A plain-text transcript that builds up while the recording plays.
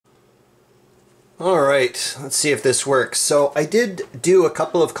Alright, let's see if this works. So I did do a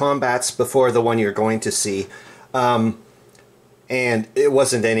couple of combats before the one you're going to see. And it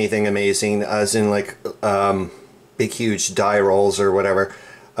wasn't anything amazing, as in like big huge die rolls or whatever.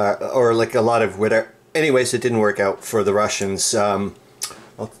 Or like a lot of whatever. Anyways, it didn't work out for the Russians. I'll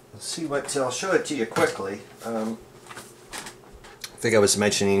see what, I'll show it to you quickly. I think I was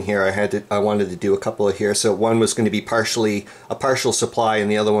mentioning here I wanted to do a couple of here. So one was going to be a partial supply,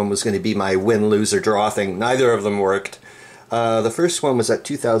 and the other one was going to be my win, lose, or draw thing. Neither of them worked. The first one was at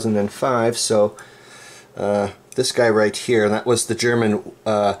 2005, so this guy right here, and that was the German,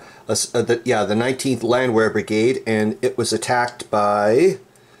 the 19th Landwehr Brigade, and it was attacked by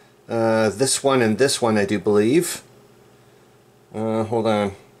this one and this one, I do believe. Hold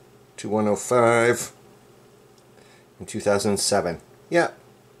on, 2105 in 2007. Yeah.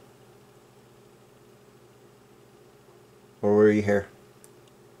 Or were you here?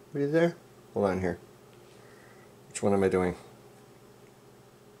 Were you there? Hold on here. Which one am I doing?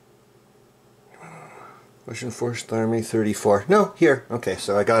 Russian Forced Army 34. No, here. Okay,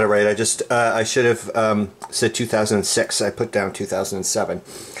 so I got it right. I just I should have said 2006. I put down 2007.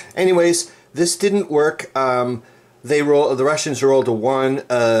 Anyways, this didn't work. The Russians rolled a 1.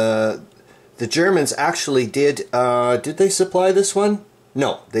 The Germans actually did they supply this one?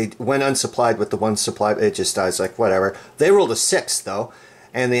 No, they went unsupplied with the one supply. It just dies like whatever. They rolled a 6 though,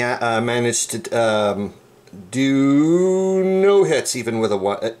 and they managed to do no hits even with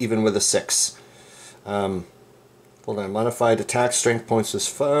a 6. Hold on, modified attack strength points was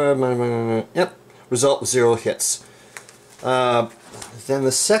 5. Yep, result was 0 hits. Then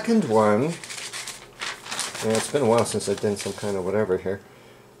the second one, yeah, it's been a while since I've done some kind of whatever here.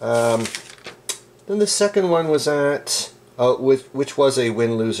 Then the second one was at, which was a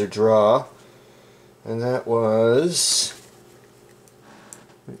win, lose, or draw, and that was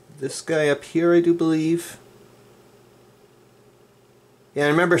this guy up here, I do believe. Yeah, I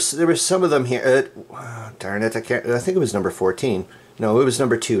remember there were some of them here. Darn it, I think it was number 14. No, it was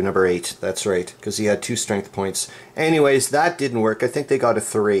number 2, number 8. That's right, because he had 2 strength points. Anyways, that didn't work. I think they got a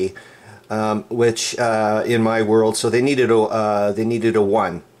 3, which in my world, so they needed a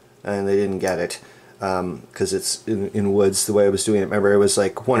 1, and they didn't get it. Because it's in woods the way I was doing it. Remember, it was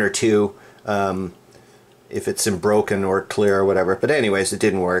like 1 or 2 if it's in broken or clear or whatever. But anyways, it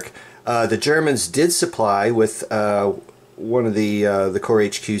didn't work. The Germans did supply with one of the Corps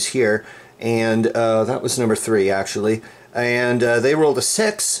HQs here, and that was number 3 actually. And they rolled a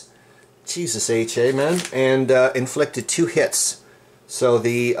 6. Jesus H.A. man, and inflicted 2 hits. So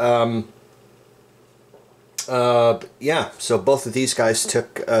the yeah, so both of these guys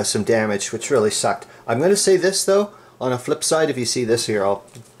took some damage, which really sucked. I'm going to say this though, on a flip side, if you see this here, I'll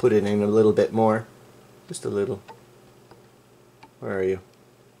put it in a little bit more. Just a little. Where are you?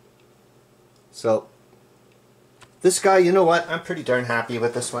 So, this guy, you know what? I'm pretty darn happy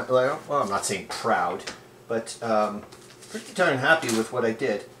with this one. Well, I'm not saying proud, but pretty darn happy with what I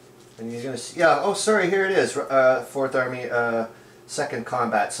did. And you're going to see, yeah, oh sorry, here it is, 4th Army, 2nd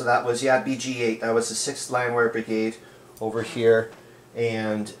Combat. So that was, yeah, BG-8. That was the 6th Landwehr Brigade over here,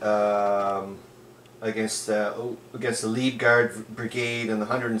 and against the Lead Guard Brigade and the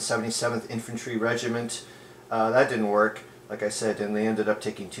 177th Infantry Regiment. That didn't work, like I said, and they ended up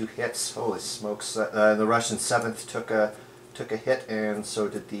taking 2 hits. Holy smokes! The Russian 7th took a hit, and so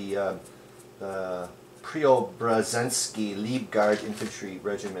did the Preobrazhensky Lead Guard Infantry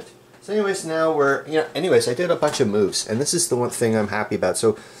Regiment. So anyways, now we're, anyways, I did a bunch of moves, and this is the one thing I'm happy about.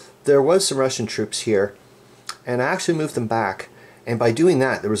 So there was some Russian troops here, and I actually moved them back, and by doing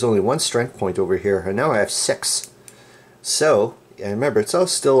that, there was only 1 strength point over here, and now I have 6. So, and remember, it's all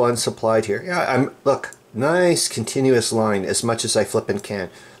still unsupplied here. Yeah, look, nice continuous line, as much as I flippin' can.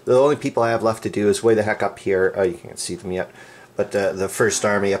 The only people I have left to do is way the heck up here. Oh, you can't see them yet. But the 1st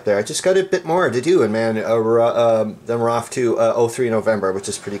Army up there, I just got a bit more to do, and man, then we're off to 03 November, which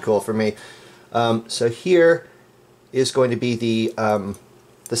is pretty cool for me. So here is going to be the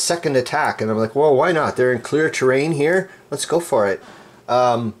 2nd attack, and I'm like, well, why not? They're in clear terrain here. Let's go for it.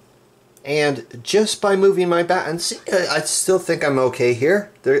 And just by moving my back, and see, I still think I'm okay here.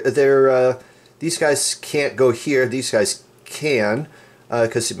 These guys can't go here. These guys can,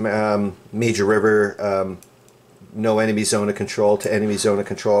 because major river. No enemy zone of control to enemy zone of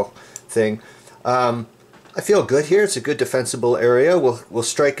control thing. I feel good here. It's a good defensible area. We'll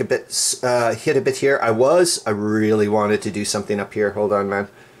strike a bit, hit a bit here. I really wanted to do something up here. Hold on, man.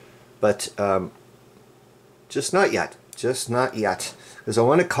 But just not yet. Just not yet. Because I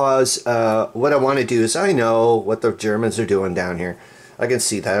want to cause, what I want to do is, I know what the Germans are doing down here. I can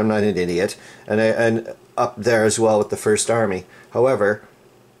see that. I'm not an idiot. And up there as well with the 1st Army. However,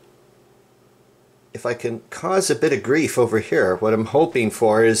 if I can cause a bit of grief over here, what I'm hoping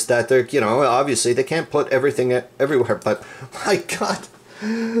for is that they're, you know, obviously they can't put everything everywhere, but my God,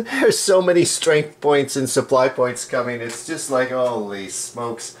 there's so many strength points and supply points coming. It's just like, holy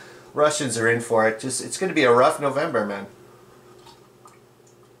smokes. Russians are in for it. It's going to be a rough November, man.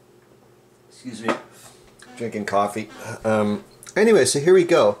 Excuse me. Drinking coffee. Anyway, so here we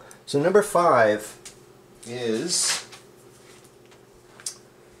go. So number 5 is...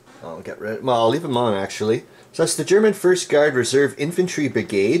 I'll get rid. Well, I'll leave them on actually. So that's the German 1st Guard Reserve Infantry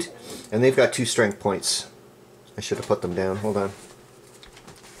Brigade, and they've got 2 strength points. I should have put them down. Hold on.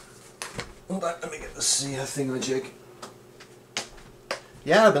 Hold on. Let me get this thingamajig.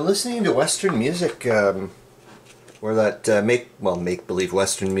 Yeah, I've been listening to Western music, or that make-believe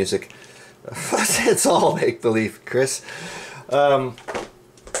Western music. It's all make-believe, Chris. What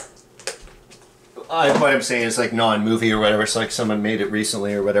I'm saying is like non-movie or whatever. It's like someone made it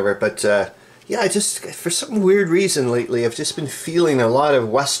recently or whatever. But yeah, I just, for some weird reason lately, I've just been feeling a lot of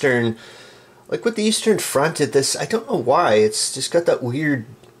Western, like what the Eastern Front did this. I don't know why. It's just got that weird...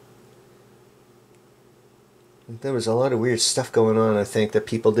 There was a lot of weird stuff going on, I think, that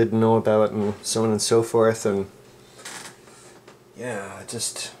people didn't know about and so on and so forth. And yeah,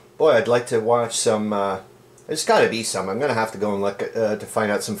 just... Boy, I'd like to watch some... there's got to be some. I'm going to have to go and look at, to find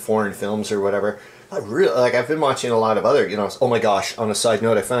out some foreign films or whatever. I really, like, I've been watching a lot of other, you know, oh my gosh, on a side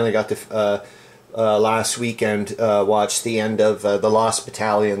note, I finally got to, last weekend, watch the end of The Lost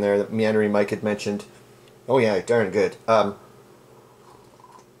Battalion there that Meandering Mike had mentioned. Oh yeah, darn good.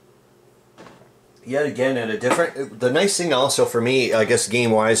 Yet again, at a different, the nice thing also for me, I guess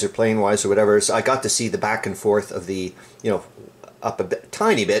game-wise or playing-wise or whatever, is I got to see the back and forth of the, you know, up a bit,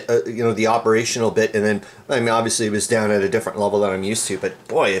 tiny bit, you know, the operational bit, and then, I mean, obviously it was down at a different level than I'm used to, but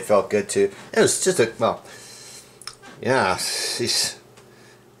boy, it felt good too. It was just a, well, yeah,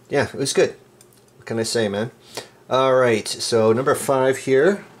 yeah, it was good. What can I say, man? Alright, so number 5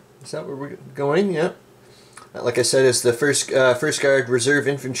 here, is that where we're going? Yeah. Like I said, it's the 1st Guard Reserve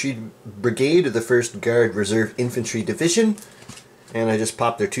Infantry Brigade of the 1st Guard Reserve Infantry Division, and I just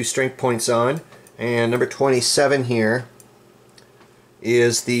popped their 2 strength points on. And number 27 here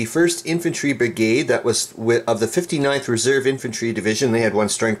is the 1st Infantry Brigade that was of the 59th Reserve Infantry Division. They had 1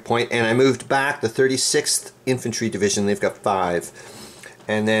 strength point, and I moved back the 36th Infantry Division. They've got 5.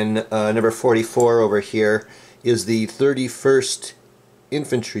 And then number 44 over here is the 31st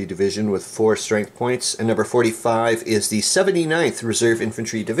Infantry Division with 4 strength points, and number 45 is the 79th Reserve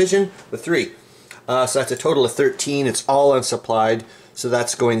Infantry Division with 3. So that's a total of 13. It's all unsupplied, so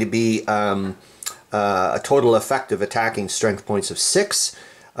that's going to be a total effective attacking strength points of 6.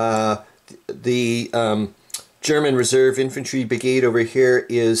 The German Reserve Infantry Brigade over here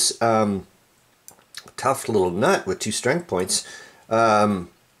is tough little nut with 2 strength points. Are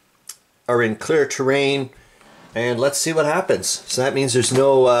in clear terrain. And let's see what happens. So that means there's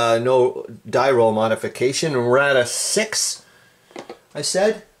no no die roll modification. And we're at a 6, I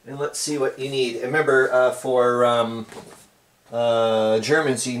said. And let's see what you need. Remember, for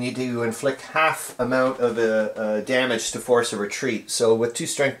Germans, you need to inflict half amount of damage to force a retreat. So with 2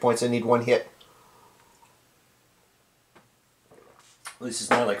 strength points, I need 1 hit. At least it's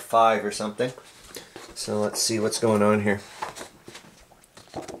not like 5 or something. So let's see what's going on here.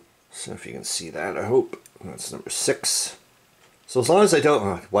 So if you can see that, I hope. That's number 6. So as long as I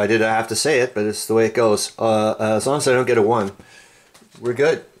don't... why did I have to say it? But it's the way it goes. As long as I don't get a 1, we're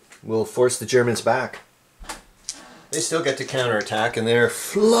good. We'll force the Germans back. They still get to counterattack, and they're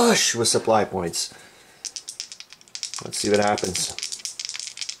flush with supply points. Let's see what happens.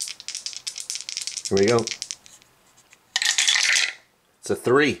 Here we go. It's a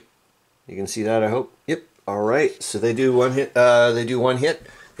 3. You can see that, I hope. Yep. All right. So they do 1 hit. They do 1 hit.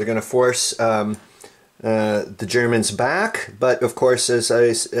 They're going to force the Germans back, but of course,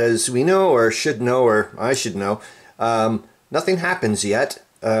 as we know, or should know, or I should know, nothing happens yet.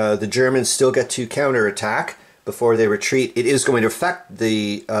 The Germans still get to counterattack before they retreat. It is going to affect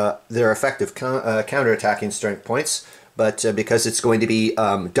the their effective counterattacking strength points, but because it's going to be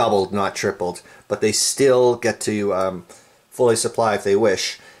doubled, not tripled, but they still get to fully supply if they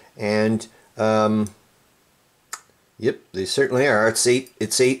wish. And yep, they certainly are. It's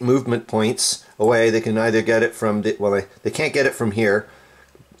 8 movement points away. They can either get it from they can't get it from here.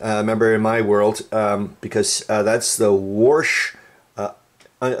 Remember, in my world, because that's the Warsh.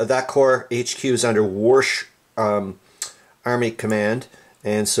 That Corps HQ is under Warsh Army Command,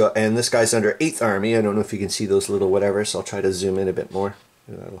 and this guy's under 8th Army. I don't know if you can see those little whatever, so I'll try to zoom in a bit more.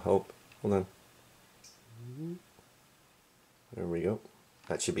 That'll help. Hold on. There we go.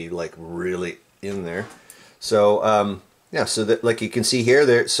 That should be like really in there. So yeah, so that, like you can see here,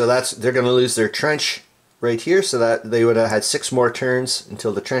 they're going to lose their trench right here, so that they would have had 6 more turns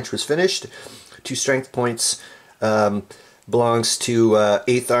until the trench was finished. 2 strength points belongs to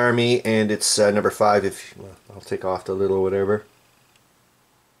 8th Army, and it's number 5. If well, I'll take off the little whatever.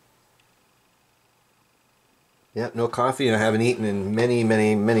 Yeah, no coffee, and I haven't eaten in many,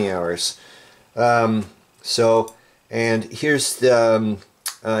 many, many hours. So, and here's the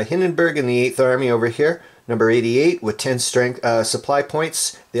Hindenburg in the 8th Army over here, number 88 with 10 strength supply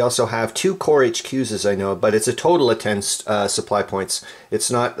points. They also have 2 core HQs, as I know, but it's a total of 10 supply points.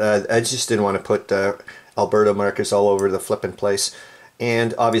 It's not, I just didn't want to put Alberta markers all over the flippin' place.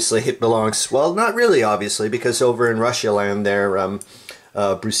 And obviously it belongs, well, not really obviously, because over in Russia land there,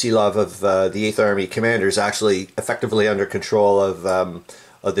 Brusilov of the 8th Army commander is actually effectively under control of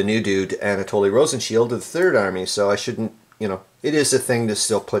the new dude, Anatoly Rosenshield of the 3rd Army, so I shouldn't, you know, it is a thing to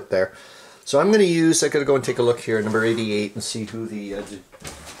still put there. So I'm going to use, I got to go and take a look here, number 88, and see who the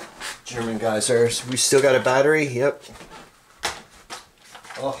German guys are. So we still got a battery, yep.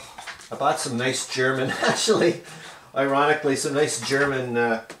 Oh, I bought some nice German, actually, ironically, some nice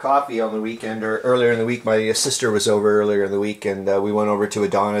German coffee on the weekend, or earlier in the week. My sister was over earlier in the week, and we went over to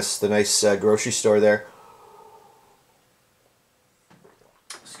Adonis, the nice grocery store there.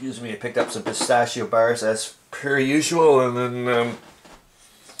 Excuse me, I picked up some pistachio bars as per usual, and then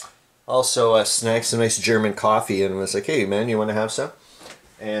also snagged some nice German coffee and was like, hey man, you want to have some?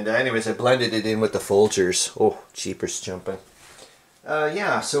 And anyways, I blended it in with the Folgers. Oh, jeepers jumping.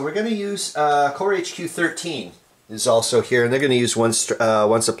 Yeah, so we're going to use Core HQ 13 is also here, and they're going to use one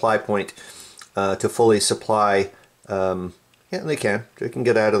supply point to fully supply. Yeah, they can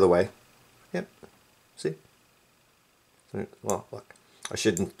get out of the way. Yep, see? Well, look. I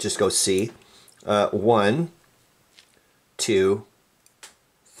shouldn't just go C. 1, 2,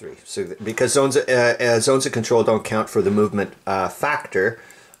 3. So because zones of control don't count for the movement factor,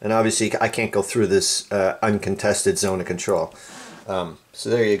 and obviously I can't go through this uncontested zone of control. So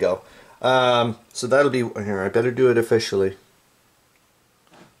there you go. So that'll be here. I better do it officially.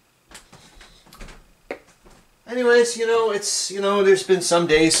 Anyways, you know, it's, you know, there's been some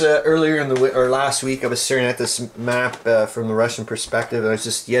days earlier in the or last week I was staring at this map from the Russian perspective, and I was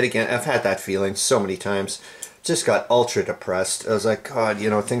just, yet again, I've had that feeling so many times. Just got ultra depressed. I was like, God, you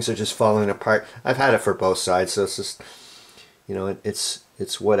know, things are just falling apart. I've had it for both sides, so it's just, you know, it's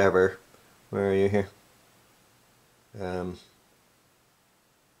whatever. Where are you here? Was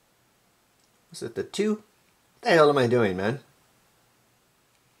it the 2? What the hell am I doing, man?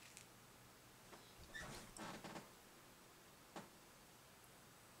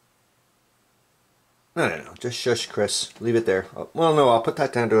 No, just shush, Chris. Leave it there. Oh, well, no, I'll put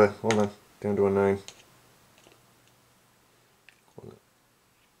that down to a, hold on, down to a 9.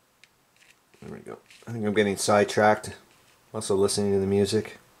 There we go. I think I'm getting sidetracked. Also listening to the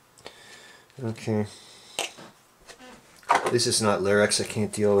music. Okay. This is not lyrics. I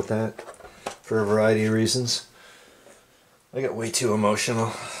can't deal with that for a variety of reasons. I get way too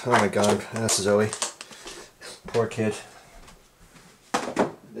emotional. Oh my God, that's Zoe. Poor kid.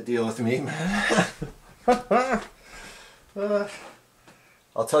 To deal with me, man.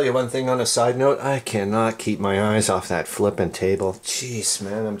 I'll tell you one thing on a side note. I cannot keep my eyes off that flippin' table. Jeez,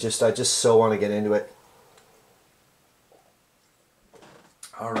 man, I just so want to get into it.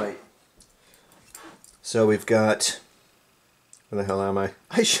 All right. So we've got. Where the hell am I?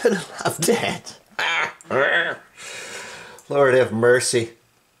 I should have left it. Lord have mercy.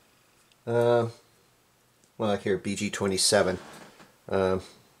 Well, here, BG27.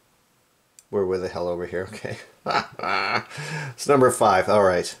 We're the hell over here, okay. It's number 5,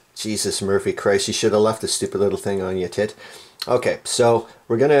 alright. Jesus, Murphy Christ, you should have left this stupid little thing on, you tit. Okay, so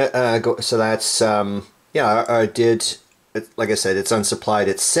we're gonna go, so that's, yeah, I did, like I said, it's unsupplied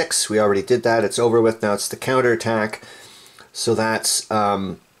at 6, we already did that, it's over with, now it's the counterattack. So that's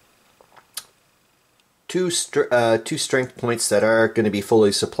 2 strength points that are going to be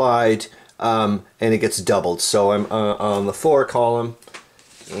fully supplied, and it gets doubled. So I'm on the 4 column,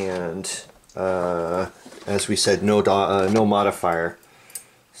 and as we said, no modifier.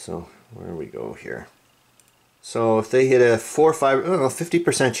 So where we go here? So if they hit a 4 or 5, I don't know,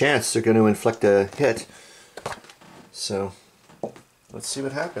 50% chance they're going to inflict a hit. So let's see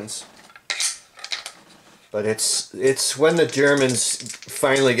what happens. But it's when the Germans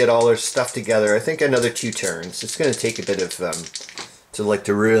finally get all their stuff together. I think another 2 turns. It's going to take a bit of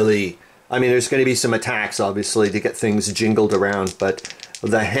to really. I mean, there's going to be some attacks, obviously, to get things jingled around. But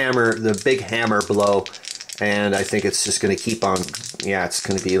the big hammer blow, and I think it's just going to keep on. Yeah, it's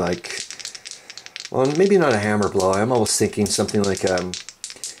going to be like, well, maybe not a hammer blow. I'm almost thinking something like 10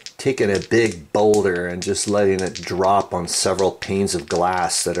 taking a big boulder and just letting it drop on several panes of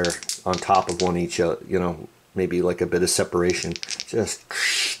glass that are on top of one each, you know, maybe like a bit of separation. Just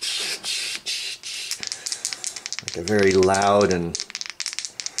like a very loud and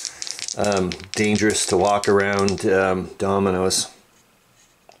dangerous to walk around dominoes.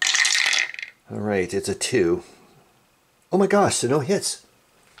 All right, it's a 2. Oh my gosh, so no hits.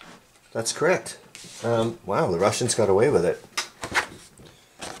 That's correct. Wow, the Russians got away with it.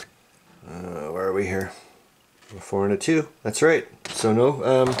 Where are we here? A 4 and a 2. That's right. So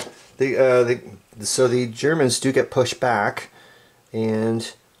no, so the Germans do get pushed back, and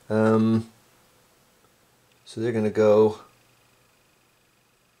so they're going to go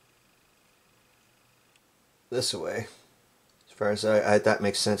this way. As far as that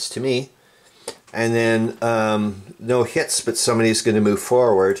makes sense to me. And then no hits, but somebody's going to move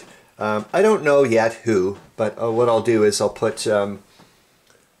forward. I don't know yet who, but what I'll do is I'll put,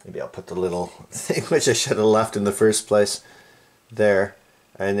 maybe I'll put the little thing which I should have left in the first place there.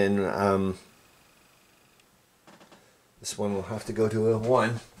 And then this one will have to go to a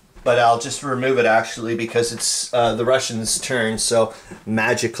 1. But I'll just remove it actually because it's the Russians' turn, so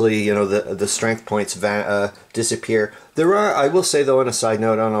magically, you know, the strength points disappear. There are, I will say though, on a side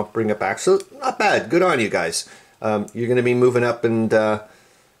note, and I'll bring it back, so not bad, good on you guys. You're going to be moving up, and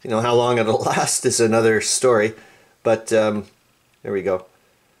you know, how long it'll last is another story, but there we go.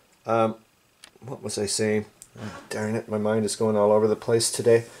 What was I saying? Oh, darn it, my mind is going all over the place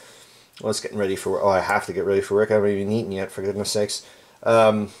today. Well, I was getting ready for work. Oh, I have to get ready for work. I haven't even eaten yet, for goodness sakes.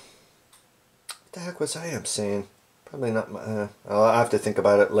 What the heck was I saying? Probably not. I'll have to think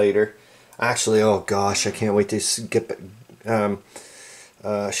about it later. Actually, oh gosh, I can't wait to skip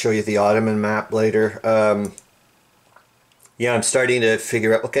show you the Ottoman map later. Yeah, I'm starting to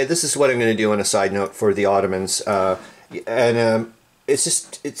figure out. Okay, this is what I'm going to do on a side note for the Ottomans, and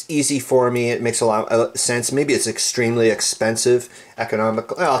it's easy for me. It makes a lot of sense. Maybe it's extremely expensive,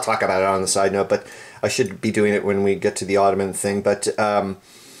 economical. I'll talk about it on the side note, but I should be doing it when we get to the Ottoman thing. But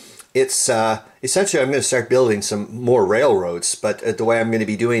it's essentially, I'm going to start building some more railroads, but the way I'm going to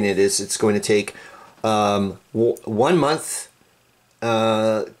be doing it is it's going to take 1 month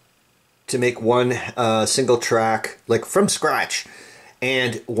to make one single track, like from scratch,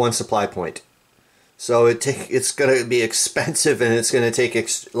 and 1 supply point. So it's going to be expensive, and it's going to take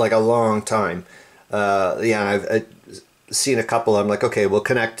like a long time. Yeah, I've seen a couple. I'm like, okay, we'll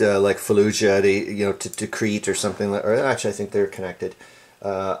connect like Fallujah to Crete or something. Or actually, I think they're connected.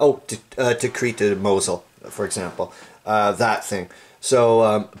 To Crete, to Mosul, for example, that thing.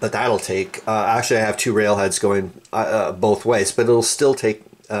 So, but that'll take. Actually, I have 2 railheads going both ways, but it'll still take.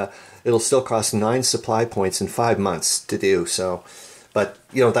 It'll still cost 9 supply points in 5 months to do. So, but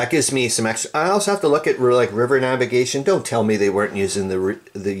you know, that gives me some extra. I also have to look at like river navigation. Don't tell me they weren't using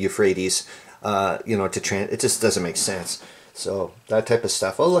the Euphrates. You know, it just doesn't make sense. So that type of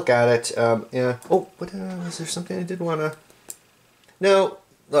stuff. I'll look at it. Yeah. Oh, what was there something I did want to? No,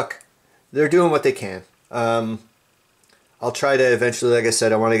 look, they're doing what they can. I'll try to eventually, like I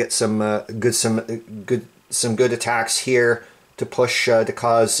said, I want to get some good attacks here to push to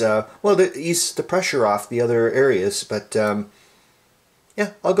cause to ease the pressure off the other areas. But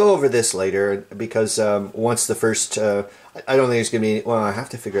yeah, I'll go over this later because once the first, I don't think it's gonna be. Well, I have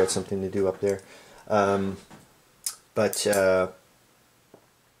to figure out something to do up there.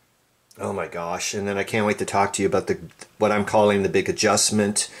 Oh my gosh, and then I can't wait to talk to you about what I'm calling the big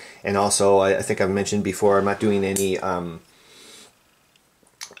adjustment. And also, I think I've mentioned before, I'm not doing any,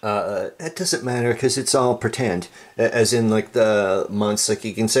 it doesn't matter because it's all pretend, as in like the months, like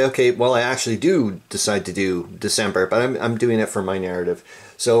you can say, okay, well, I actually do decide to do December, but I'm doing it for my narrative.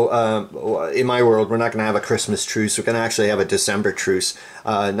 So in my world, we're not going to have a Christmas truce. We're going to actually have a December truce.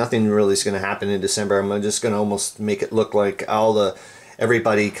 Nothing really is going to happen in December. I'm just going to almost make it look like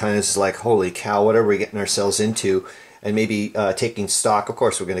everybody kind of is like, holy cow, what are we getting ourselves into? And maybe taking stock. Of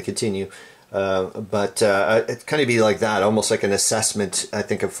course, we're going to continue. But it kind of be like that, almost like an assessment, I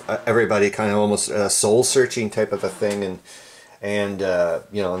think, of everybody, kind of almost a soul-searching type of a thing. And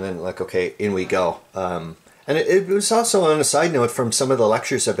you know, and then like, okay, in we go. And it was also on a side note from some of the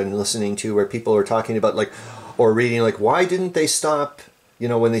lectures I've been listening to where people were talking about, like, or reading, like, why didn't they stop, you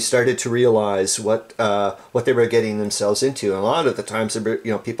know, when they started to realize what they were getting themselves into. And a lot of the times, you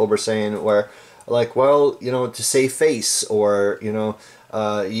know, people were saying where, like, well, you know, to save face, or, you know,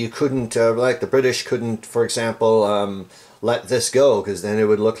 you couldn't, like the British couldn't, for example, let this go, because then it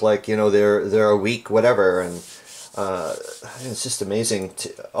would look like, you know, they're a weak whatever. And it's just amazing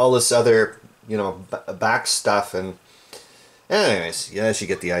all this other, you know, back stuff. And anyways, yes, you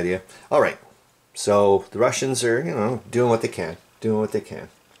get the idea. All right, so the Russians are, you know, doing what they can.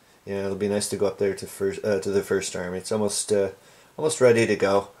 Yeah, it'll be nice to go up there to the First Army. It's almost ready to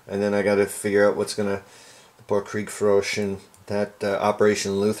go, and then I got to figure out what's gonna the poor Kriegfrosch and that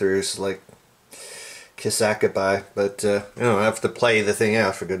Operation Luther is like kiss that goodbye. But I have to play the thing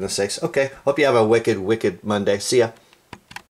out, for goodness sakes. Okay, hope you have a wicked Monday. See ya.